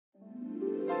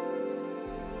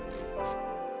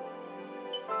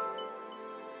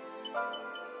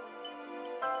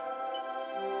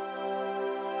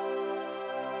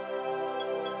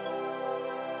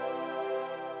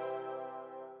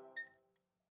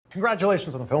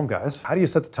Congratulations on the film, guys. How do you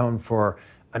set the tone for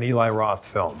an Eli Roth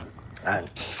film? I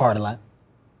fart a lot.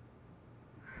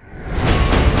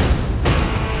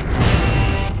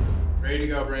 Ready to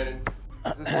go, Brandon.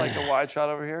 Is this like the wide shot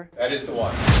over here? That is the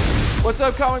one. What's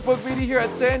up, Comic Book Media here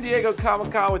at San Diego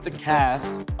Comic-Con with the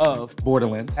cast of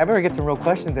Borderlands. I better get some real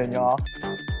questions in, y'all.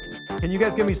 Can you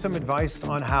guys give me some advice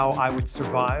on how I would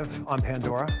survive on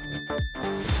Pandora?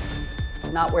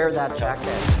 Not wear that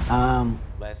jacket.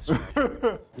 Less.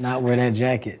 Not wear that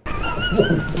jacket.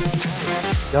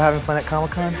 Y'all having fun at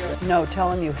Comic-Con? No,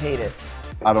 tell him you hate it.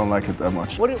 I don't like it that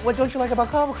much. What don't you like about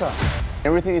Comic-Con?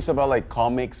 Everything is about like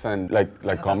comics and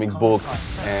like comic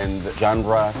books and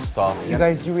genre stuff. You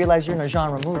guys do realize you're in a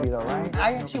genre movie though, right?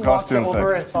 I actually walked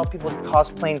over and saw people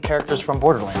cosplaying characters from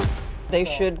Borderlands. They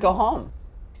should go home.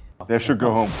 They should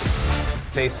go home.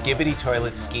 Say skibbity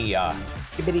toilet ski-ya.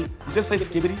 Skibbity. Just say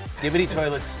skibbity. Skibbity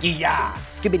toilet ski-ya.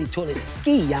 Skibbity toilet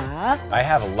ski-ya. I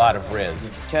have a lot of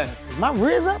Riz. Ken, Is my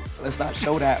Riz up? let's not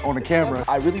show that on the camera.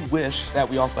 I really wish that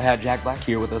we also had Jack Black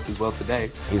here with us as well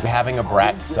today. He's having a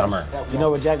brat summer. You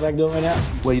know what Jack Black doing right now?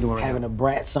 What are you doing right Having a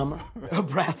brat summer. now? A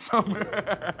brat summer.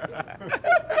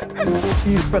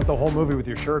 You spent the whole movie with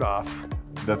your shirt off.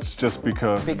 That's just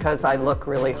because Because I look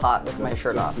really hot with my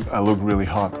shirt off. I look really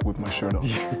hot with my shirt off.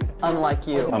 Unlike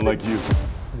you. Unlike you.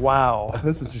 Wow,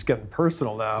 this is just getting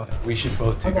personal now. We should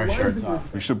both take our shirts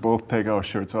off. We should both take our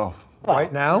shirts off.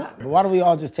 Right now? But why don't we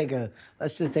all just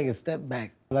let's just take a step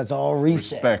back. Let's all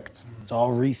reset. Respect. Let's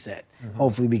all reset.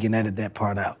 Hopefully we can edit that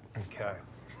part out. Okay.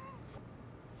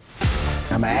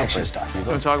 I'm an action star. You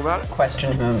want to talk about it?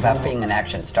 Question him about being an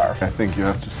action star. I think you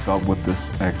have to stop with this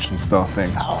action star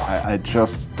thing. I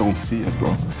just don't see it,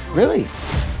 bro. Really?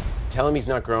 Tell him he's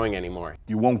not growing anymore.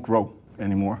 You won't grow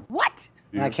anymore. What?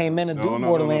 When I came in to do No,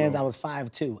 Borderlands, no. I was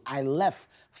 5'2". I left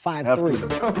Have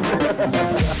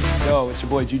 5'3". Yo, it's your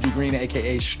boy Juju Green,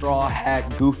 AKA Straw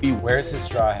Hat Goofy. Where's his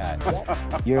straw hat?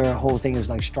 Your whole thing is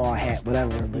like straw hat,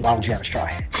 whatever, but why don't you have a straw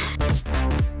hat?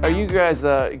 Are you guys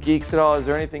geeks at all? Is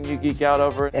there anything you geek out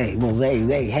over? Hey, well,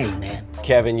 hey, man.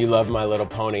 Kevin, you love My Little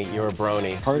Pony. You're a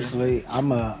brony. Personally,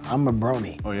 I'm a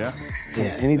brony. Oh, yeah? Yeah,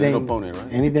 anything. Little Pony, right?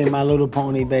 Anything My Little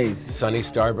Pony based. Sunny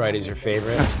Starbright is your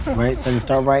favorite? Right, Sunny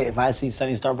Starbright. If I see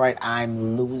Sunny Starbright,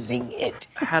 I'm losing it.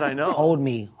 Had I known. Hold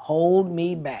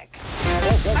me back.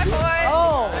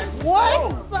 Oh,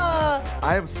 what the?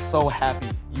 I am so happy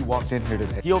you walked in here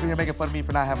today. He over here making fun of me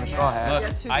for not having a straw hat.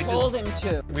 Guess who I told him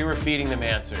to? We were feeding them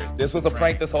answers. This was a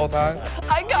prank this whole time?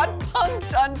 I got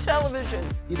punked on television.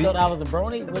 You thought I was a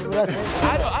brony? What did I say?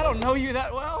 I don't know you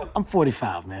that well. I'm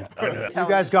 45, man. You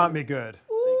guys got me good.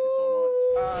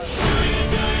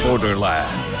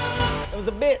 Borderlands. It was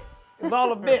a bit. It was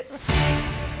all a bit.